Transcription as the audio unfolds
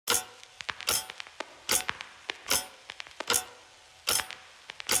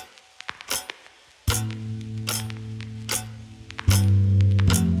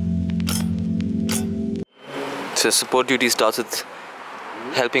So support duty starts with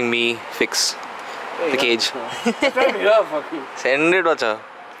helping me fix the cage. Send it, bacha.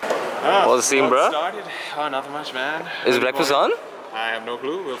 What's the scene, bro? Oh, nothing much, man. Is breakfast on? I have no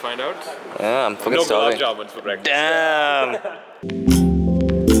clue. We'll find out. Yeah, I'm fucking starving. No gulab jamuns for breakfast. Damn.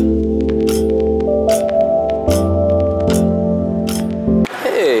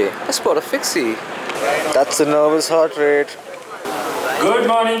 Hey, I spot a fixie. That's the nervous heart rate. Good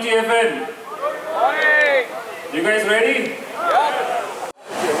morning, TFN. Morning. You guys ready?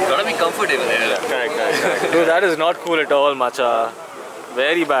 Gotta be comfortable here. Correct. Dude, that is not cool at all, macha.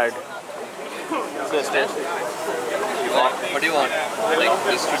 Very bad. So Steph, what do you want? Like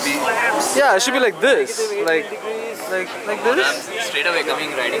this should be. Yeah, it should be like this. Like this. I'm straight away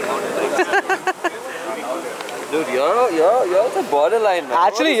coming riding mountain bikes. Dude, you're the borderline, man.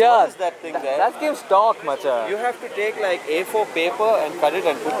 Actually, yeah. What is that thing there? That game's stock, macha. You have to take like A4 paper and cut it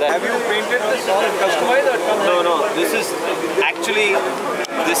and put that. Have you painted this all and customized or something? No. This is actually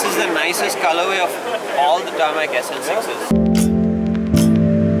the nicest colorway of all the tarmac SL6s.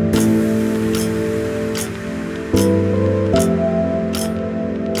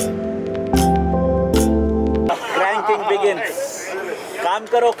 Cranking begins. काम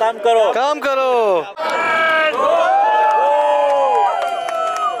करो. काम करो.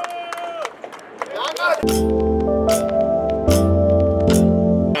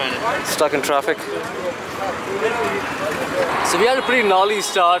 Stuck in traffic. So we had a pretty gnarly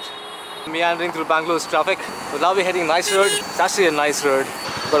start, meandering through Bangalore's traffic. But now we're heading nice road. It's actually a nice road.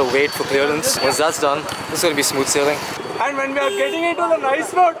 Gotta wait for clearance. Once that's done, it's gonna be smooth sailing. And when we are getting into the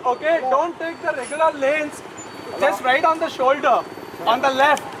nice road, okay, don't take the regular lanes. Just right on the shoulder, on the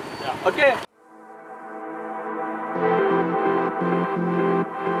left. Okay.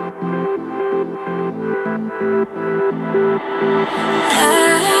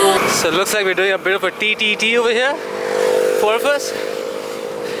 So it looks like we're doing a bit of a TTT over here. Four of us.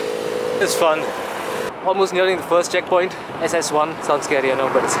 It's fun. Almost nearing the first checkpoint. SS1. Sounds scary, I know,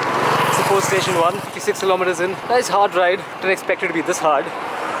 but it's support station 1. 56 kilometers in. Nice hard ride. Didn't expect it to be this hard.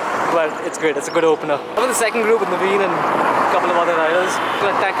 But it's good. It's a good opener. I'm in the second group with Naveen and a couple of other riders.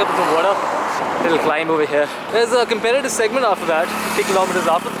 Gonna tank up with some water. Little climb over here. There's a competitive segment after that. 50 kilometers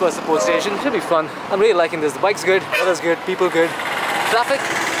after the first support station. Should be fun. I'm really liking this. The bike's good. Weather's good. People good. Traffic.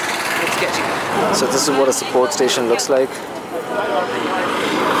 It's sketchy. So this is what a support station looks like.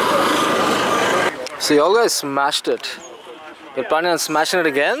 So y'all guys smashed it. You're planning on smashing it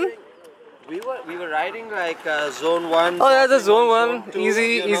again? We were riding like zone 1. Oh yeah, that's zone 1.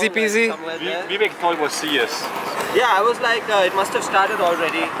 Easy peasy. Vivek thought it was CS. Yeah, I was like, it must have started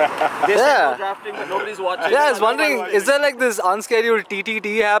already. They started drafting, but nobody's watching. Yeah, I was wondering, is there like this unscheduled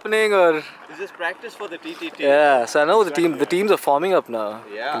TTT happening or? Is this practice for the TTT? Yeah, so I know the teams are forming up now.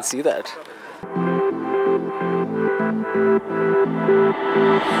 Yeah. I can see that.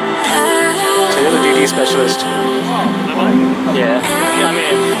 So you're the TT specialist. Am I? Yeah. I mean,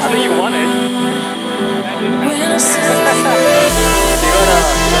 I think you won it. That's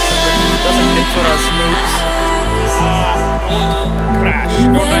a tip for us noobs. Crash.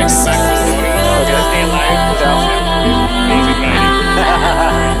 Go back to the Just stay alive. Amazing riding.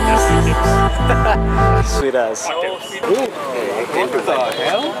 That's the tips. Sweet ass. What the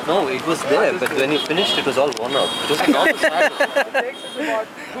hell? No, it was there, but when you finished, it was all worn out. It was not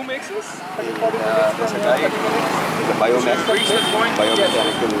Who makes this? There's a guy, he's a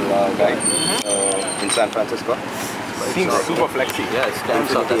biomechanical guy in San Francisco. Seems super flexy. Yeah, it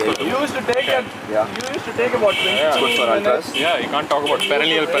stands out. That's good. You used to take it. Yeah. You used to take about 20 It's good for ultras. Yeah, you can't talk about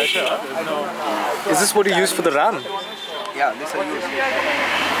perennial pressure. Is this what you use for the RAM? Yeah, this I use.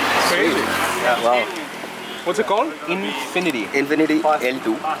 Crazy. Yeah. Wow. What's it called? Infinity L2.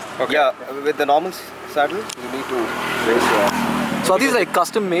 Okay. Yeah, with the normal saddle, you need to raise. So are these like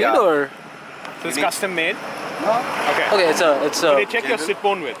custom made or? So it's custom made? No. Okay. Okay, it's a. They check your sit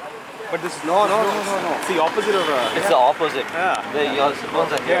bone width. But this is No. It's the opposite of a. It's the opposite. Yeah. Your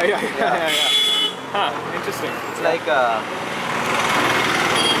bones are here. Yeah. Huh, interesting. It's like So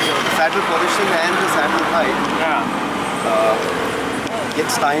the saddle position and the saddle height Yeah.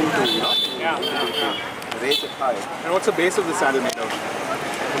 gets time to Yeah. raise it high. And what's the base of the saddle made of?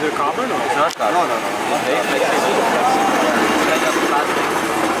 Is it carbon or? it's not carbon. No.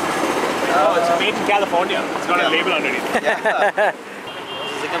 Oh, it's made in California. It's got a label underneath. Yeah.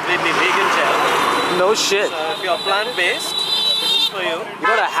 It's a completely vegan gel. No shit. So if you're plant-based, this is for you. You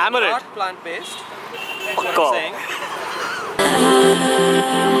gotta hammer it. Not plant-based. That's Fuck what off. I'm saying.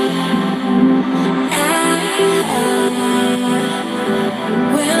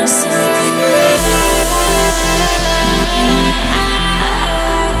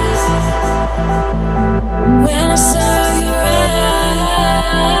 When I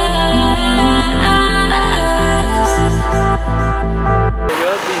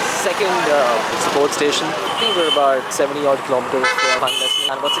fourth station. I think we're about 70 odd kilometers for our time lesson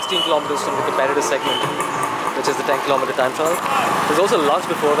and about 16 kilometers from the competitive segment, which is the 10-kilometer time trial. There's also lunch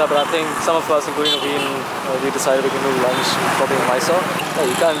before that, but I think some of us, including Naveen, we decided we can do lunch probably in Mysore. Yeah,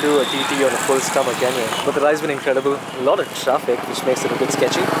 you can't do a TT on a full stomach, can you? But the ride's been incredible. A lot of traffic, which makes it a bit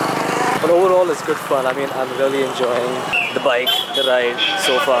sketchy. But overall, it's good fun. I mean, I'm really enjoying the bike, the ride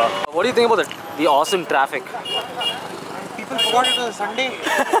so far. What do you think about the awesome traffic? People forgot it was Sunday.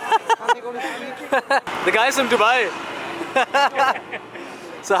 The guys from Dubai.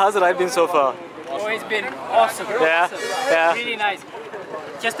 So how's the ride been so far? Oh, it's been awesome. Yeah, yeah. Really nice.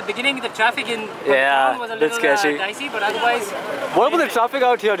 Just the beginning, the traffic in Yeah, was a bit little sketchy. dicey, but otherwise. What about the traffic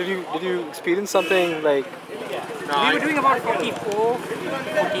out here? Did you experience something like? We were doing about 44,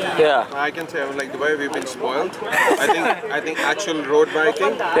 40. Yeah. I can say, like Dubai, we've been spoiled. I think actual road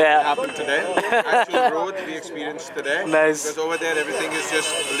biking happened today. Actual road we experienced today. Nice. Because over there everything is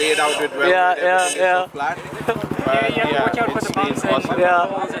just laid out with well. Yeah, everything yeah, is so flat. You have to watch out for the bumps and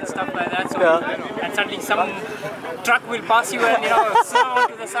potholes and stuff like that. So, and suddenly some truck will pass you and slow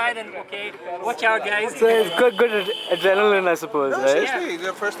to the side and okay, watch out, guys. So it's good adrenaline, I suppose, right? Seriously,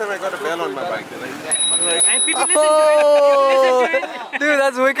 the first time I got a bell on my bike. And people listen Oh, to it. dude,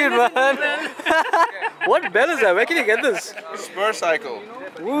 that's wicked, man. What bell is that? Where can you get this? Spur cycle.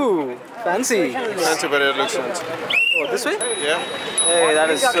 Ooh, fancy. Fancy, but it looks fancy. Oh, this way? Yeah. Hey, that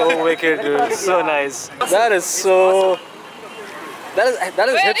is so wicked, dude. So nice. That is so. That is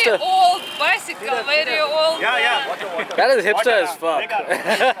hipster. Very old bicycle, very old. That is hipster as fuck.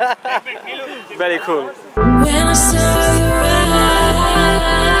 Very cool. When I saw your eyes,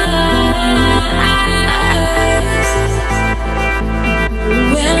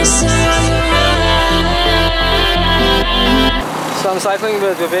 when I saw your eyes. So I'm cycling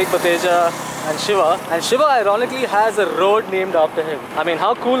with Vivek, Bateja and Shiva. And Shiva ironically has a road named after him. I mean,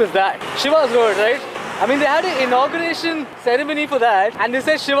 how cool is that? Shiva's road, right? I mean, they had an inauguration ceremony for that, and they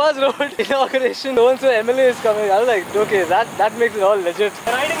said Shiva's road inauguration. So MLA is coming. I was like, okay, that makes it all legit.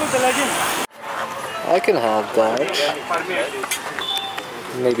 Riding with the legend. I can have that.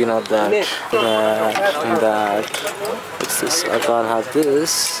 Maybe not that. That. What's this? I can't have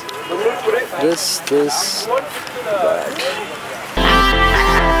this. This, that.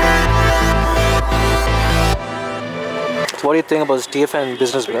 So what do you think about this TFN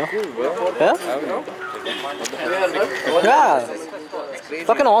business, bro? Yeah? Yeah.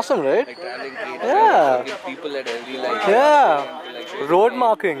 Fucking awesome, right? Yeah. People at every like. Yeah. Road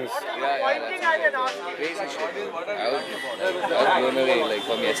markings. Crazy shit. I was blown away like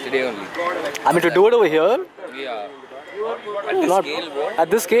from yesterday only. I mean, to do it over here? Yeah. Not Scale, bro. at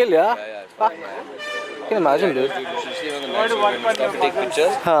this scale, yeah? Yeah, Fuck. I can imagine, dude. You should see on the next one when stuff to take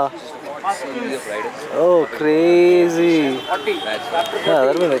pictures. Huh. See the riders. Oh, crazy. That's Yeah,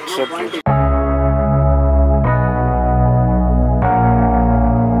 that'd be a trip, dude.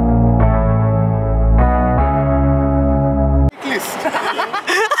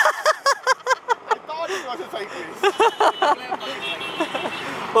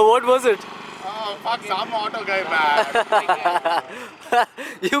 But what was it? Fuck, some auto guy, man.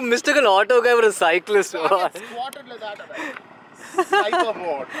 You mistook an auto guy for a cyclist. Squatted like that. Sniper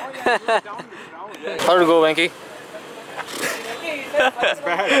mode. How did it go, Venki? It's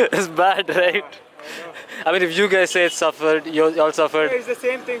bad. It's bad, right? I mean, if you guys say it suffered, you all suffered. It's the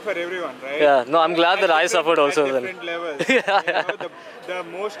same thing for everyone, right? Yeah, no, I'm glad that I suffered also then. Different levels. Yeah. The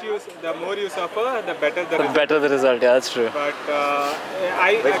more you suffer, the better the result. Better the result, yeah, that's true. But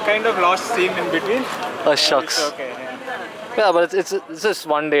I kind of lost steam in between. Oh, shucks. It's okay. Yeah, but it's just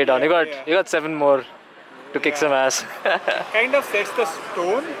one day done. You got 7 more to kick some ass. Kind of sets the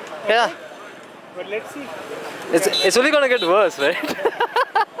stone. Yeah. But let's see. It's only gonna get worse, right?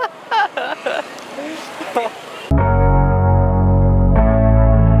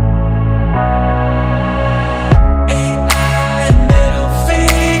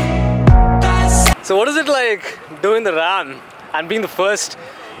 So what is it like doing the Ram and being the first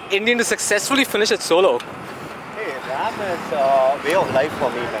Indian to successfully finish it solo? Hey, Ram is a way of life for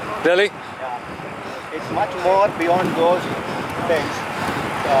me, man. Really? Yeah. It's much more beyond those things.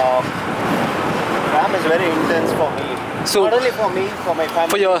 Ram is very intense for me. So not only for me, for my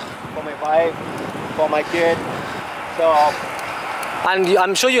family, for my wife, for my kid. So. And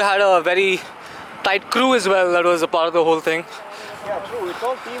I'm sure you had a very tight crew as well that was a part of the whole thing. Yeah, true. It's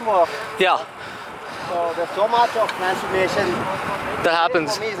all teamwork. Yeah. So there's so much of transformation. That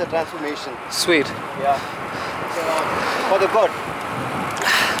happens. For me, it's a transformation. Sweet. Yeah. So, for the good.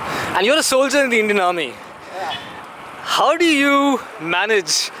 And you're a soldier in the Indian Army. Yeah. How do you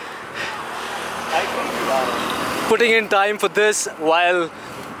manage putting in time for this while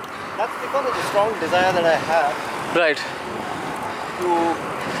That's because of the strong desire that I have. Right. To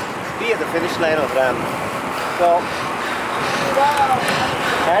be at the finish line of RAM. So,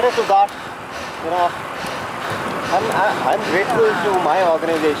 added to that, you know, I'm grateful to my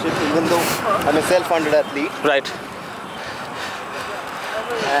organization, even though I'm a self-funded athlete. Right.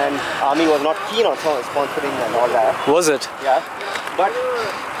 And Army was not keen on sponsoring and all that. Was it? Yeah. But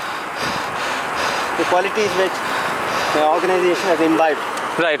the qualities which my organization has imbibed.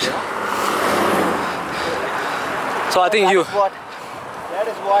 Right. So I think that is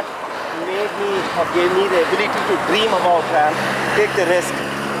what made me or gave me the ability to dream about RAM, take the risk.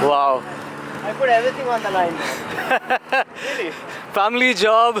 Wow. I put everything on the line. Really. Family,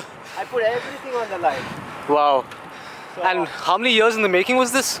 job. I put everything on the line. Wow. So, And how many years in the making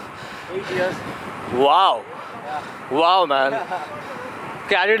was this? 8 years. Wow. Yeah. Wow, man.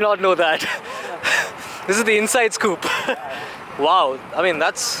 Okay, I did not know that. This is the inside scoop. Wow. I mean,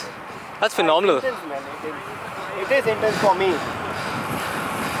 that's phenomenal. It's intense, man. It is intense for me.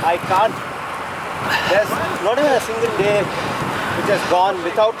 I can't. There's not even a single day which has gone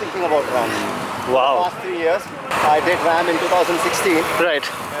without thinking about RAM. Wow. The past 3 years, I did RAM in 2016. Right.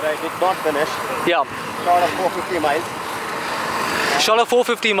 Where I did not finish. Yeah. Short of 450 miles. Short of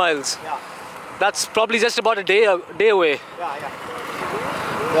 450 miles. Yeah. That's probably just about a day away. Yeah, yeah.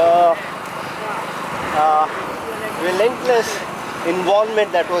 The relentless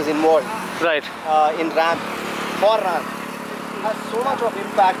involvement that was involved. Right. In RAM, for RAM, has so much of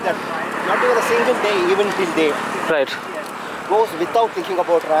impact that not even a single day, even till date, Right. goes without thinking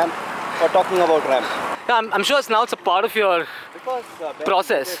about RAM or talking about RAM. Yeah, I'm sure it's a part of your Because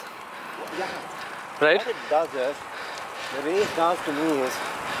process. Right? What it does is, the race does to me is,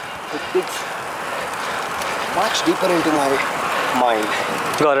 it digs much deeper into my mind.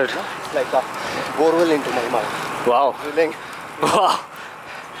 Got it. It's like a borehole into my mind. Wow. Drilling. Wow.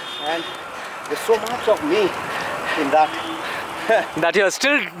 And there's so much of me in that. That you're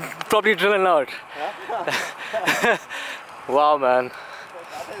still probably drilling out. Wow, man.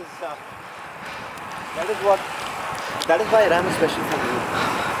 That is why RAM is special for me.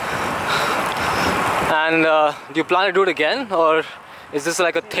 And do you plan to do it again, or is this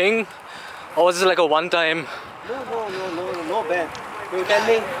like a thing, or is this like a one-time? No, Ben. You tell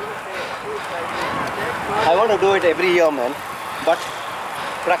me. I want to do it every year, man. But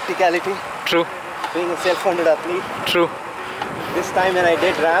practicality. True. Being a self-funded athlete. True. This time when I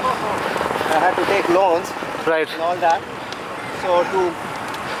did RAM, I had to take loans. Right. And all that. So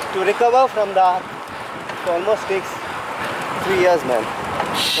to recover from that, it almost takes 3 years, man.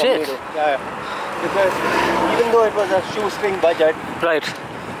 Shit. Yeah. Because even though it was a shoestring budget, right,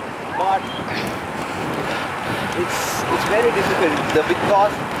 but it's very difficult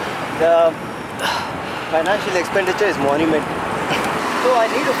because the financial expenditure is monumental. So I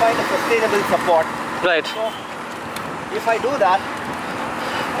need to find a sustainable support. Right. So if I do that,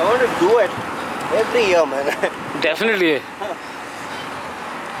 I want to do it every year, man. Definitely.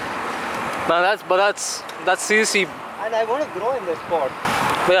 Man, that's seriously. And I want to grow in this sport.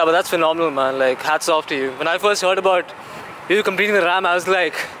 But yeah, but that's phenomenal, man. Like, hats off to you. When I first heard about you completing the RAM, I was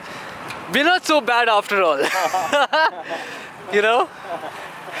like, we're not so bad after all. You know?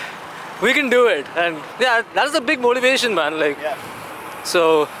 We can do it. And yeah, that's a big motivation, man. Like, yeah.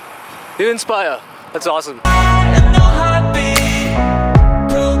 So, you inspire. That's awesome.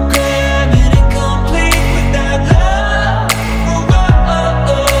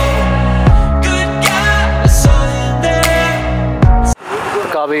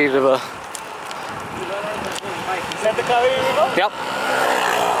 Kaveri River. Is that the Kaveri River? Yep.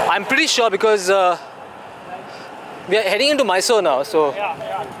 I'm pretty sure because we are heading into Mysore now, so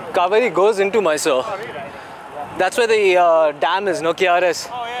Kaveri goes into Mysore. That's where the dam is, no KRS.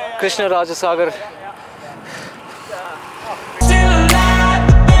 Krishna Rajasagar.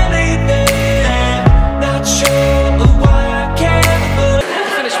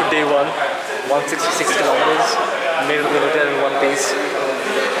 Finished with day one, 166 kilometers. Made it to the hotel in one piece.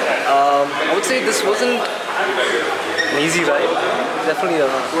 I would say this wasn't an easy ride. Definitely a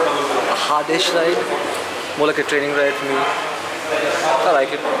hardish ride. More like a training ride for me. I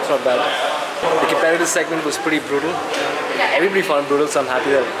like it. It's not bad. The competitive segment was pretty brutal. Everybody found it brutal, so I'm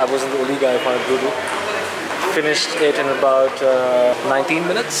happy that I wasn't the only guy who found it brutal. Finished it in about 19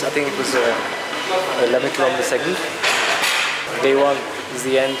 minutes. I think it was 11 kilometer segment. Day one is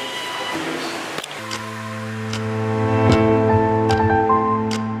the end.